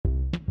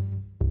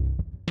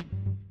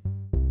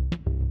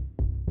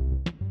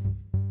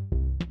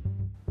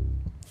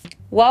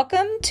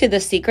Welcome to The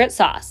Secret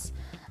Sauce,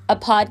 a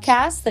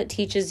podcast that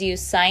teaches you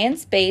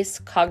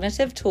science-based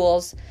cognitive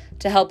tools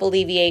to help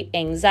alleviate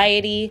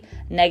anxiety,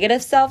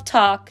 negative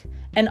self-talk,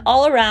 and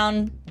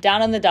all-around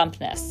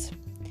down-in-the-dumpness.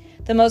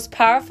 The most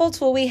powerful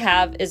tool we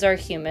have is our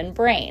human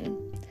brain.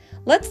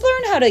 Let's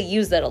learn how to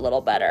use it a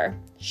little better,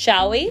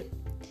 shall we?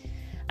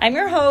 I'm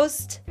your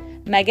host,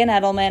 Megan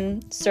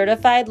Edelman,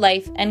 certified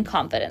life and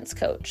confidence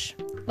coach.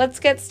 Let's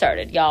get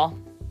started, y'all.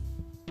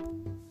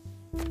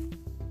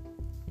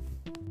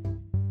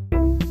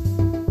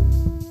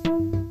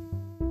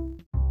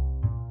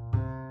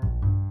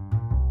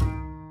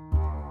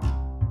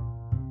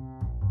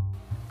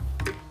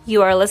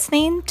 You are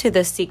listening to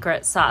the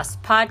Secret Sauce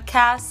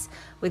podcast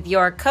with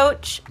your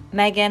coach,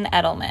 Megan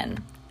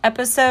Edelman,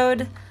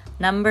 episode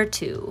number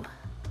 2.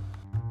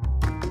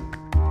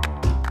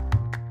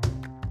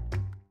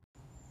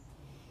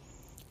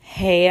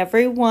 Hey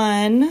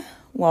everyone,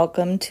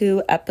 welcome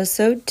to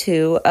episode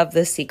 2 of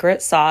the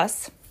Secret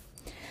Sauce.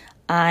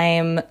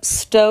 I'm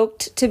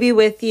stoked to be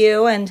with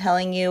you and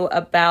telling you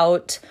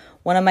about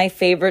one of my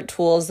favorite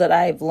tools that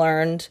I've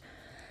learned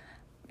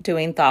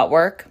doing thought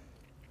work.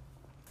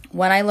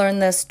 When I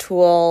learned this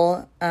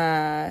tool,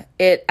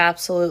 it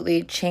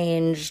absolutely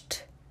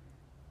changed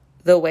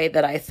the way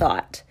that I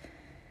thought.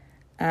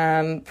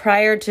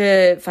 Prior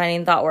to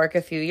finding thought work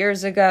a few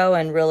years ago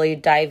and really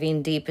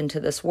diving deep into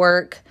this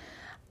work,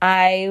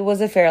 I was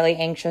a fairly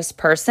anxious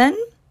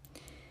person.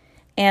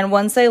 And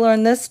once I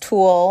learned this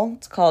tool,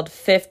 it's called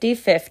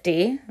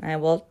 50/50, I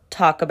will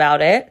talk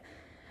about it,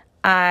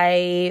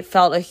 I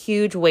felt a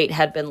huge weight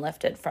had been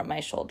lifted from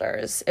my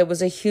shoulders. It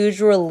was a huge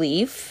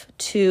relief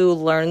to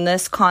learn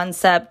this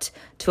concept,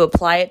 to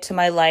apply it to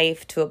my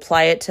life, to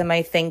apply it to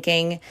my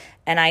thinking.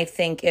 And I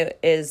think it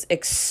is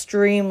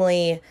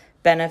extremely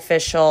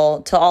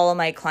beneficial to all of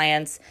my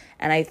clients.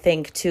 And I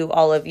think to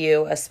all of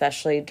you,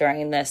 especially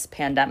during this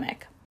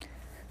pandemic.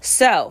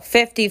 So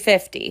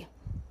 50/50,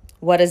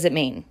 what does it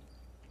mean?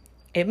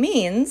 It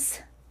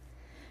means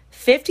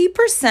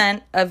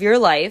 50% of your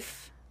life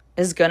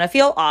is going to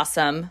feel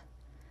awesome,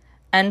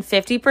 and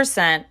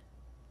 50%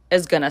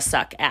 is going to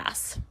suck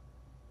ass.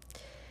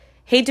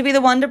 Hate to be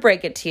the one to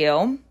break it to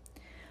you,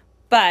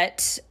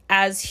 but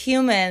as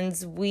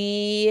humans,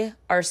 we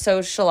are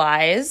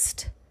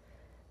socialized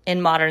in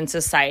modern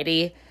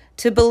society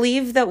to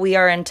believe that we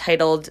are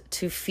entitled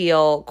to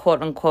feel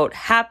quote unquote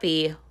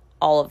happy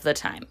all of the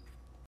time.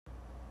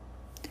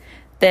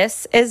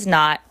 This is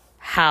not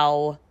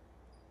how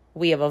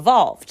we have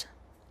evolved.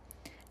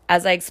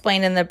 As I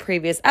explained in the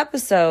previous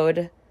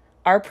episode,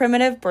 our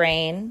primitive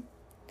brain,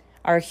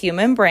 our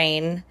human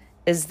brain,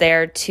 is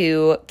there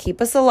to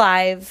keep us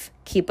alive,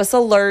 keep us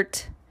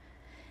alert,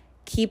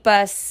 keep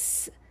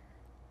us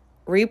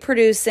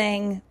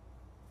reproducing,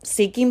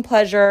 seeking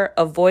pleasure,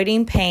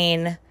 avoiding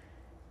pain,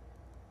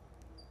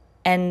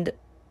 and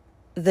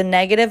the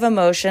negative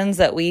emotions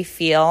that we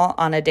feel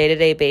on a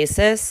day-to-day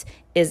basis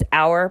is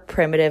our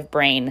primitive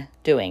brain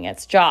doing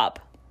its job.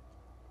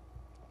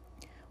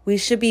 We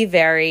should be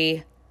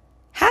very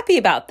happy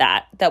about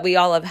that we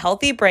all have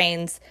healthy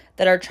brains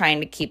that are trying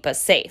to keep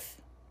us safe.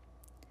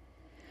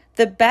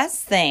 The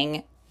best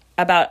thing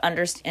about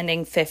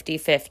understanding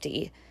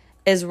 50/50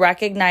 is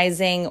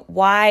recognizing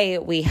why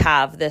we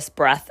have this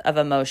breadth of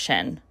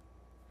emotion,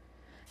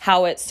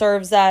 how it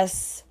serves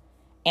us,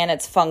 and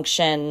its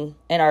function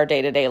in our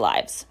day-to-day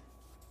lives.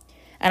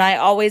 And I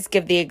always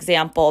give the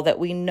example that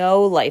we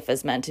know life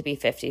is meant to be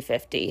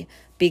 50/50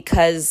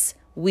 because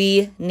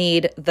we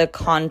need the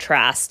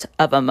contrast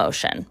of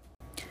emotion.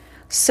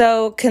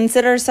 So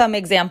consider some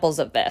examples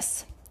of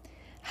this.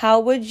 How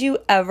would you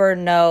ever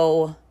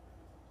know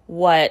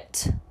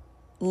what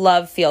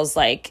love feels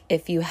like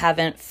if you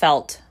haven't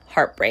felt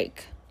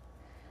heartbreak?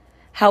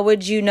 How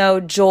would you know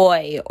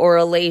joy or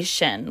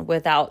elation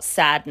without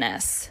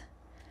sadness?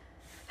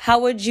 How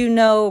would you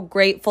know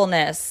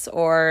gratefulness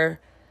or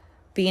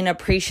being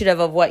appreciative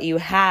of what you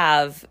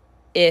have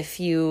if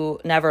you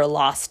never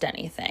lost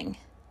anything?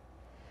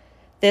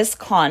 This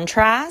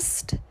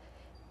contrast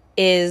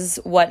is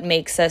what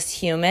makes us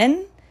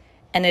human,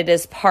 and it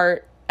is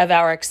part of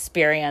our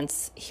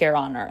experience here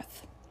on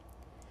earth.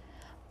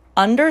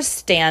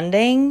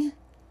 Understanding,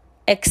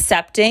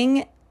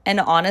 accepting,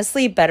 and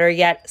honestly, better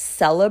yet,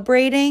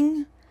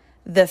 celebrating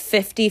the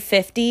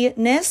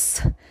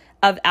 50/50-ness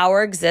of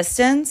our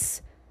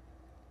existence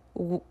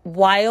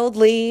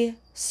wildly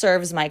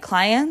serves my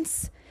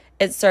clients.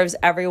 It serves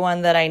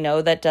everyone that I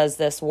know that does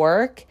this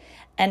work,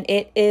 and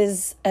it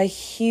is a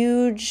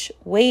huge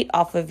weight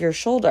off of your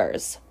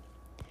shoulders.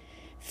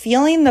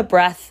 Feeling the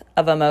breath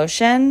of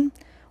emotion,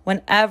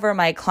 whenever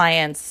my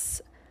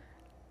clients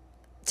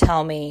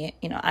tell me,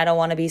 I don't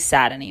want to be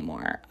sad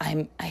anymore.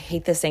 I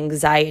hate this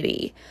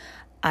anxiety.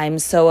 I'm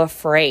so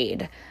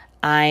afraid.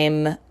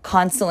 I'm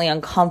constantly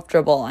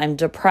uncomfortable. I'm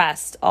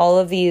depressed. All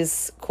of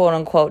these quote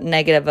unquote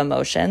negative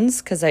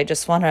emotions, because I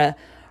just want to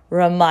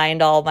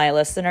remind all my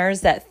listeners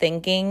that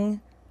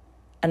thinking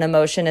an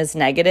emotion is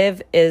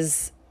negative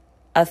is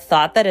a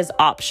thought that is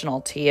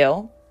optional to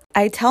you.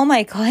 I tell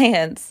my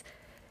clients,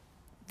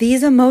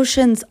 these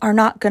emotions are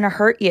not going to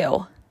hurt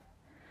you.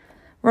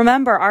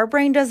 Remember, our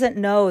brain doesn't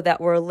know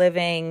that we're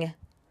living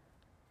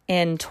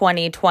in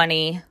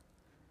 2020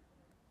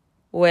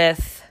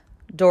 with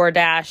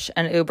DoorDash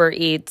and Uber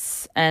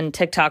Eats and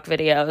TikTok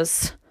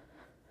videos.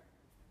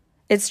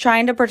 It's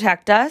trying to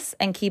protect us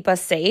and keep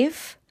us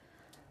safe.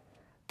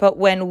 But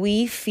when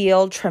we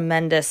feel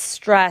tremendous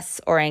stress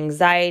or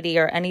anxiety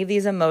or any of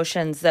these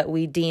emotions that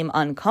we deem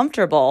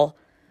uncomfortable,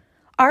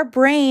 our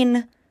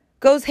brain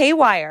goes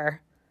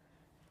haywire.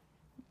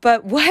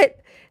 But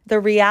what the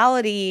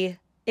reality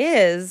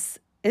is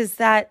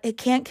that it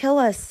can't kill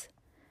us.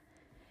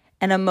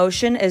 An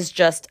emotion is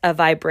just a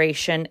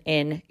vibration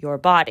in your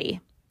body.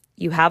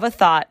 You have a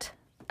thought,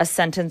 a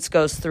sentence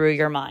goes through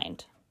your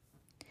mind.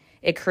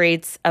 It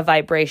creates a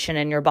vibration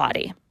in your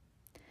body.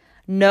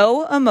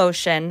 No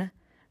emotion,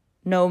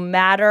 no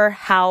matter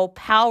how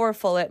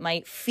powerful it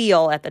might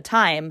feel at the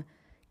time,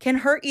 can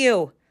hurt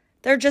you.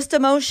 They're just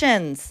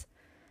emotions.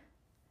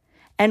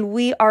 And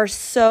we are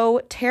so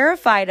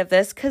terrified of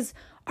this because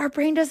our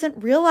brain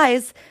doesn't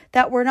realize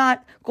that we're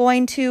not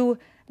going to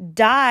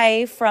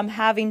die from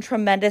having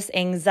tremendous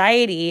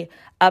anxiety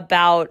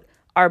about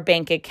our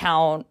bank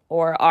account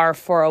or our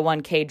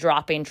 401k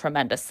dropping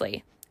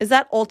tremendously. Is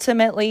that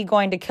ultimately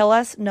going to kill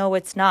us? No,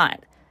 it's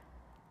not.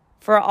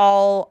 For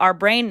all our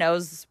brain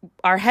knows,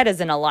 our head is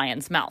in a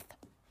lion's mouth.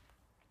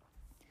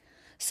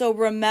 So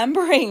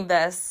remembering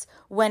this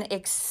when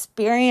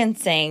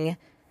experiencing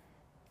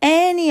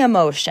any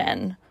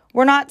emotion,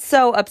 we're not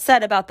so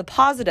upset about the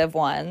positive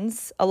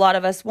ones. A lot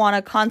of us want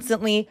to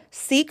constantly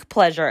seek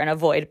pleasure and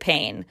avoid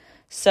pain.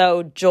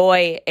 So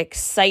joy,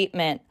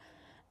 excitement,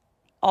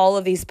 all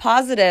of these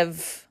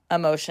positive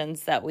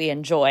emotions that we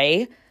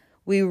enjoy,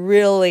 we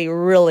really,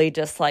 really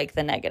dislike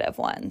the negative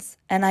ones.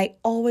 And I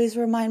always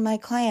remind my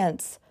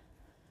clients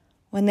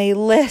when they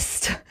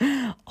list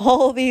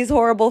all these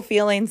horrible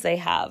feelings they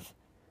have,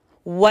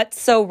 what's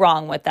so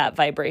wrong with that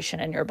vibration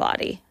in your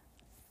body?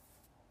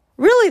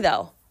 Really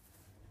though,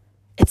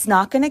 it's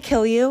not going to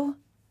kill you.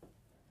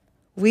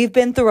 We've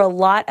been through a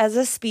lot as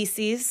a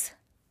species.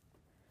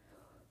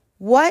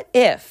 What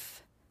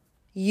if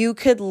you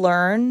could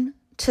learn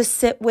to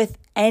sit with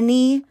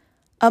any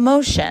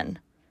emotion?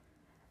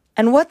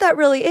 And what that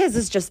really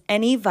is just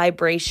any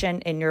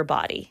vibration in your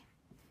body.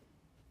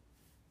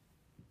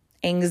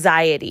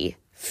 Anxiety,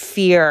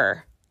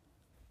 fear,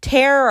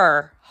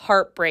 terror,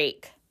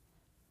 heartbreak.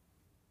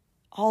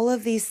 All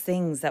of these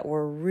things that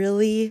we're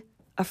really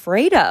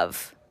afraid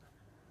of.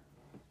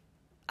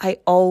 I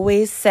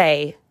always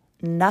say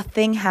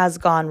nothing has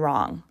gone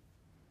wrong.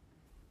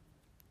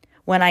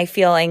 When I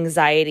feel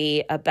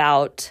anxiety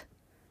about,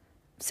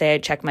 say I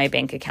check my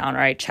bank account or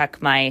I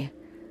check my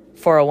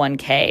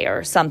 401k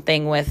or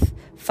something with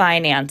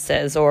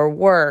finances or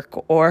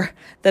work or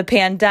the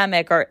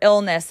pandemic or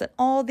illness and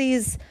all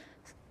these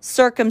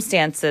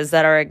circumstances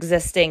that are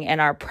existing in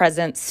our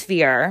present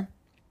sphere,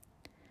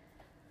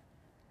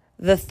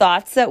 the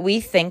thoughts that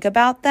we think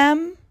about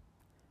them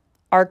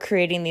are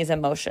creating these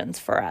emotions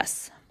for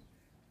us.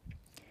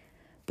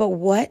 But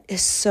what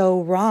is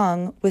so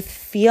wrong with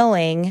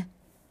feeling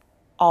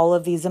all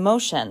of these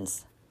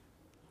emotions?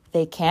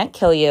 They can't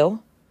kill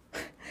you.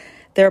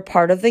 They're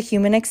part of the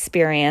human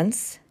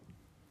experience.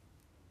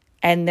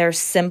 And they're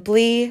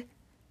simply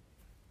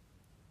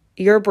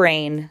your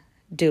brain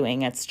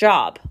doing its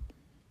job.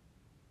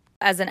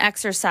 As an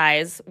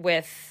exercise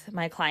with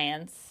my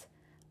clients,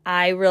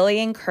 I really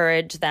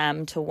encourage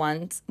them to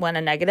when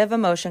a negative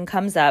emotion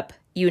comes up,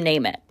 you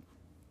name it.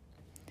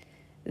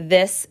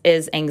 This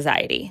is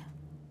anxiety.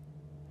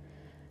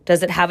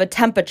 Does it have a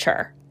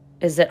temperature?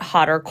 Is it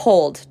hot or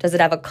cold? Does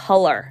it have a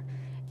color?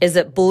 Is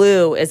it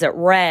blue? Is it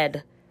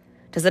red?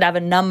 Does it have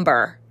a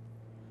number?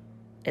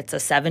 It's a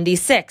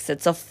 76.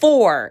 It's a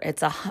 4.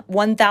 It's a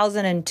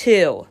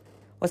 1002.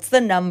 What's the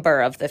number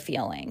of the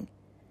feeling?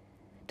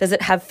 Does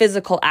it have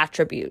physical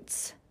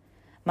attributes?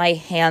 My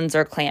hands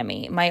are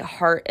clammy. My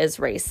heart is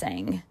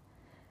racing.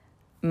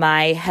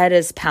 My head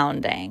is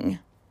pounding.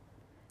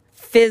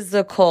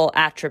 Physical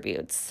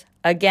attributes.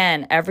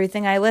 Again,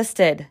 everything I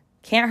listed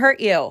can't hurt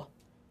you.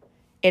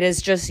 It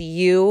is just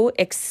you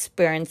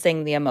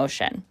experiencing the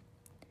emotion.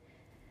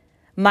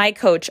 My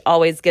coach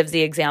always gives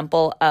the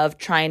example of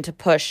trying to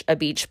push a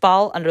beach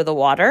ball under the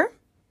water.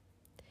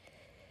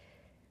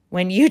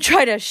 When you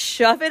try to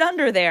shove it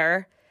under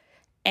there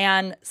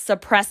and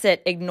suppress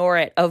it, ignore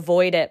it,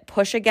 avoid it,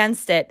 push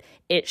against it,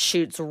 it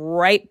shoots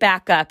right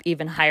back up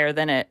even higher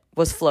than it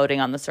was floating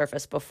on the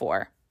surface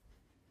before.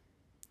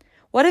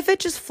 What if it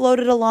just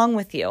floated along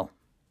with you?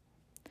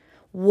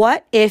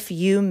 What if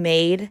you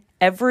made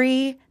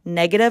every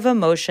negative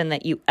emotion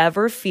that you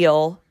ever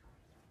feel,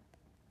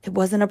 it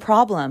wasn't a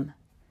problem?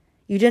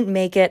 You didn't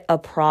make it a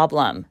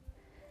problem.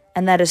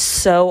 And that is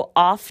so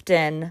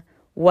often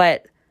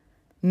what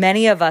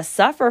many of us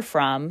suffer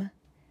from,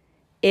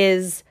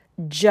 is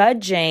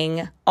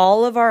judging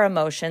all of our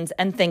emotions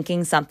and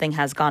thinking something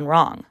has gone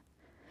wrong.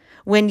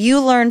 When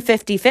you learn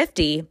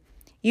 50-50,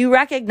 you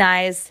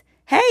recognize,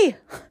 hey,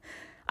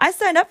 I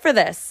signed up for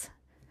this.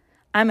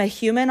 I'm a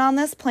human on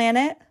this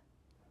planet.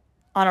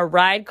 on a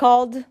ride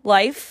called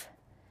life.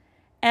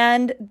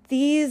 And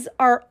these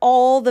are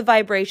all the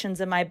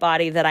vibrations in my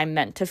body that I'm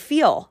meant to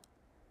feel.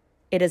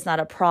 It is not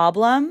a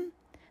problem.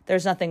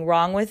 There's nothing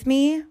wrong with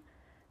me.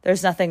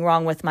 There's nothing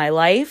wrong with my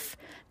life.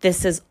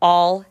 This is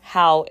all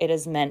how it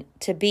is meant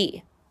to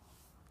be.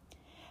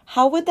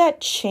 How would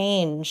that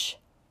change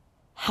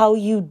how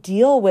you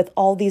deal with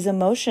all these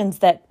emotions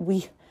that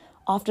we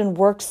often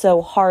work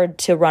so hard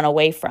to run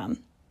away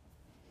from?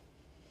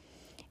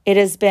 It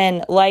has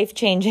been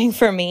life-changing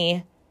for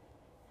me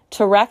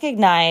to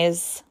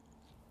recognize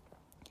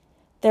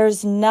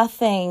there's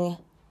nothing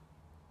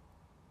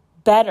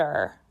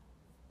better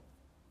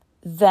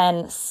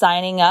than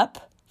signing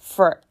up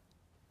for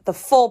the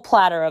full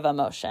platter of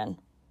emotion.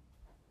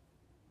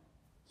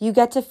 You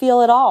get to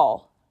feel it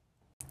all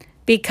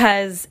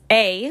because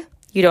A,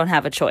 you don't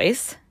have a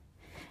choice,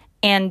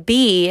 and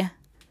B,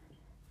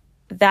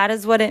 that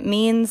is what it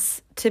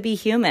means to be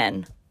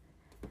human.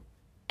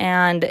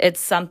 And it's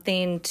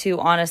something to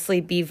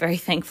honestly be very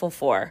thankful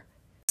for.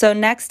 So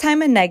next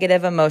time a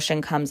negative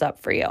emotion comes up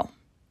for you,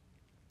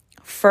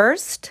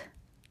 first,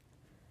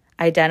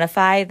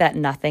 identify that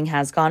nothing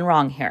has gone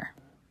wrong here.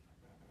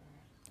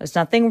 There's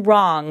nothing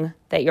wrong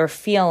that you're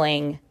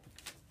feeling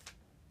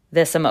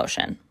this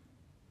emotion.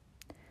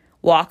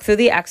 Walk through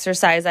the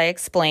exercise I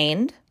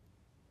explained,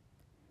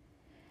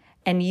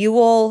 and you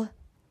will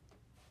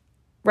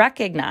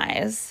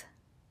recognize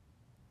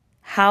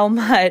how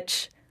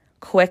much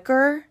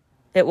quicker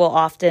it will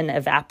often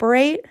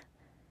evaporate,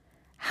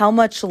 how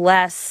much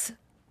less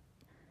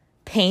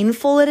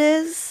painful it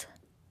is.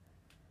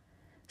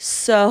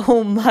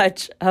 So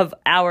much of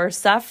our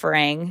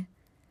suffering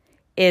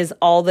is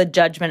all the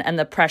judgment and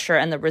the pressure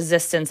and the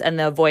resistance and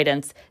the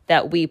avoidance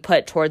that we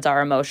put towards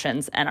our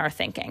emotions and our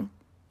thinking.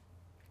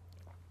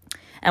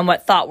 And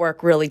what thought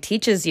work really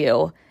teaches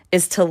you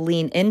is to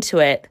lean into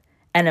it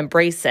and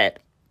embrace it.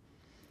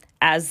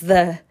 As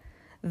the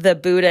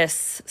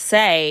Buddhists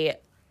say,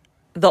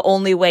 the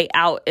only way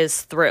out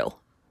is through.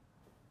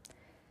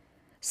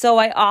 So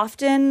I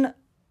often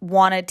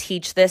want to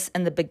teach this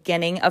in the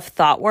beginning of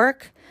thought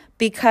work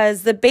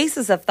because the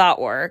basis of thought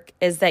work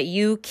is that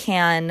you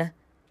can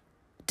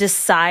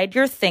decide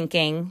your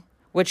thinking,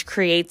 which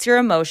creates your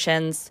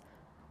emotions,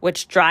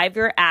 which drive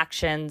your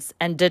actions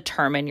and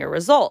determine your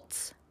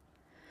results.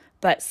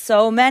 But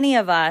so many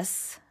of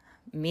us,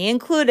 me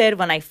included,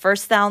 when I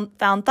first found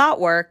thought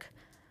work,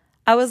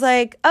 I was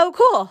like, oh,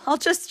 cool, I'll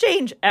just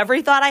change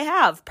every thought I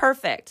have.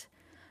 Perfect.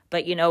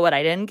 But you know what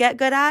I didn't get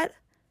good at?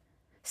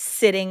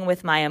 Sitting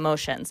with my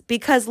emotions,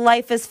 because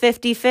life is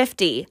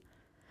 50-50.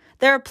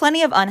 There are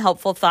plenty of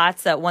unhelpful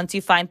thoughts that once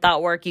you find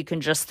thought work, you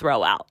can just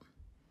throw out,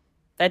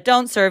 that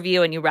don't serve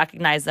you and you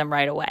recognize them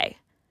right away.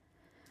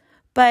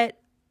 But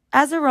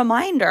as a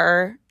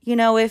reminder,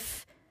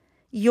 if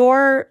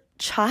your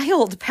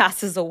child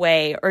passes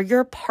away or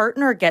your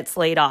partner gets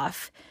laid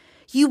off,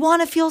 you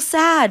want to feel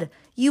sad.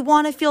 You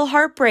want to feel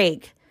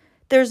heartbreak.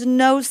 There's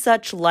no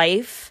such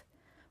life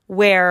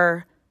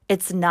where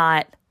it's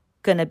not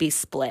going to be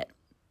split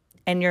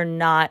and you're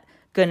not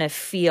going to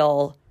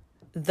feel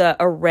the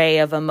array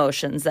of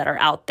emotions that are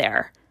out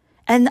there.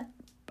 And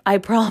I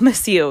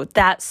promise you,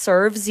 that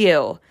serves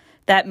you.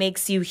 That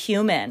makes you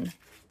human.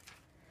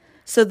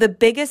 So the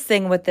biggest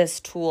thing with this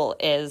tool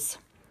is,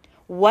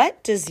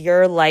 what does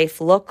your life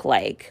look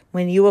like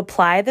when you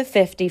apply the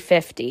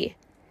 50-50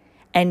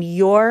 and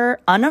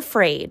you're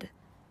unafraid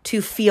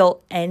to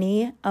feel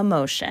any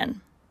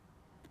emotion?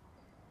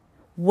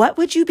 What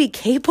would you be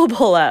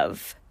capable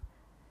of?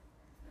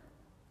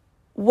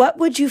 What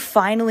would you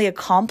finally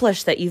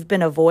accomplish that you've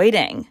been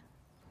avoiding?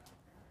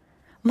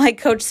 My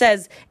coach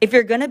says, if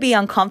you're going to be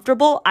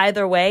uncomfortable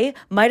either way,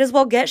 might as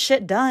well get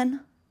shit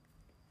done.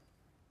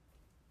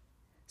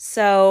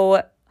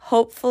 So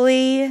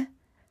hopefully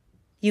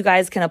you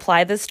guys can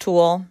apply this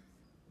tool,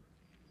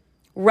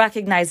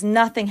 recognize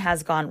nothing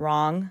has gone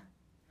wrong,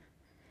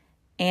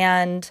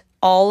 and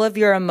all of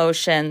your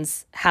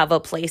emotions have a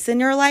place in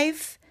your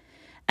life.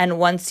 And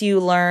once you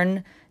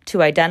learn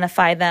to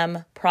identify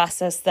them,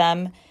 process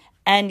them,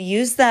 and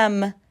use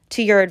them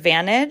to your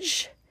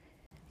advantage,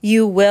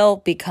 you will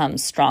become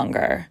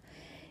stronger.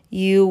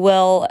 You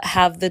will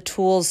have the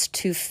tools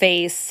to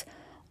face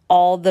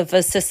all the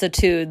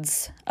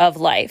vicissitudes of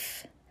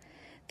life,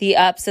 the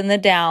ups and the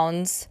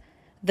downs,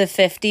 the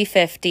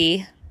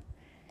 50-50,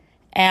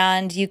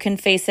 and you can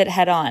face it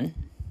head on.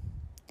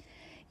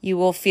 You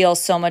will feel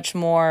so much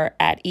more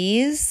at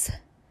ease.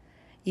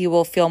 You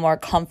will feel more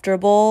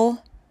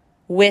comfortable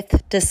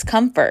with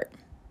discomfort.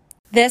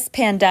 This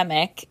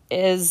pandemic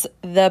is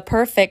the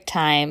perfect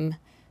time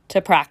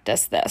to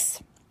practice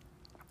this.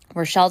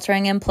 We're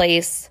sheltering in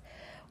place.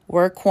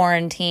 We're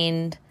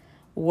quarantined.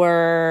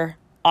 We're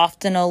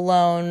often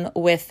alone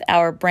with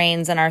our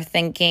brains and our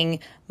thinking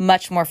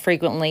much more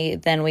frequently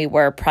than we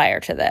were prior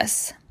to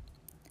this.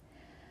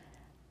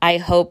 I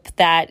hope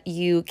that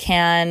you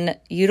can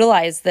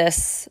utilize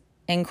this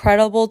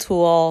incredible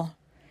tool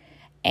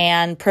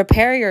and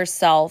prepare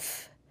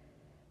yourself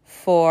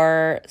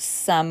for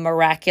some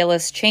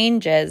miraculous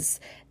changes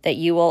that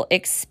you will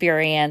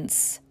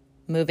experience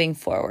moving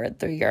forward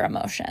through your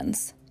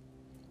emotions.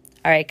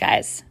 All right,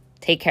 guys,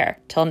 take care.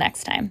 Till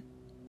next time.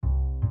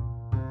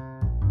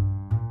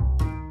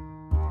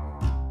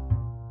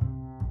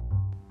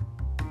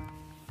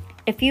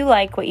 If you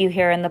like what you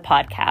hear in the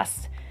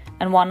podcast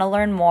and want to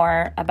learn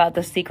more about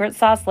the Secret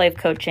Sauce Life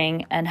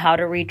Coaching and how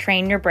to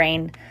retrain your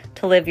brain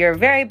to live your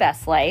very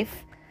best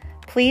life,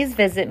 please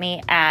visit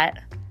me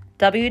at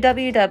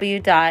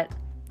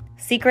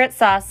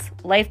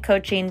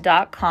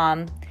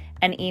www.secretsaucelifecoaching.com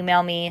and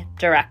email me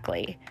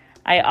directly.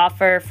 I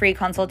offer free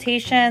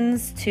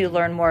consultations to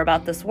learn more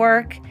about this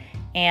work,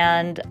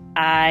 and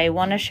I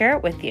want to share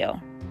it with you.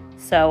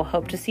 So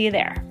hope to see you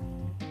there.